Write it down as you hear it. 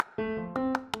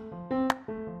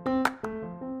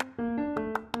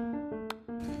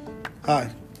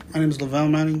Hi, my name is Lavelle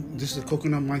Manning. This is the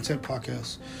Coconut Mindset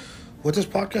Podcast. What this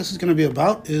podcast is going to be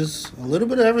about is a little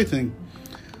bit of everything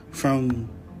from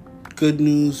good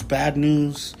news, bad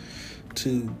news,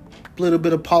 to a little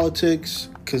bit of politics,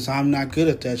 because I'm not good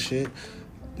at that shit.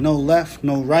 No left,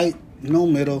 no right, no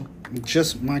middle,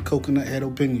 just my coconut head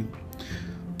opinion.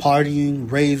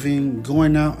 Partying, raving,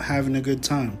 going out, having a good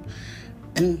time.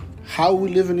 And how are we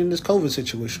living in this COVID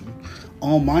situation?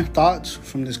 All my thoughts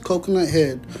from this coconut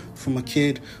head from a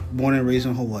kid born and raised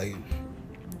in Hawaii.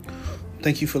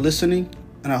 Thank you for listening,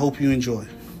 and I hope you enjoy.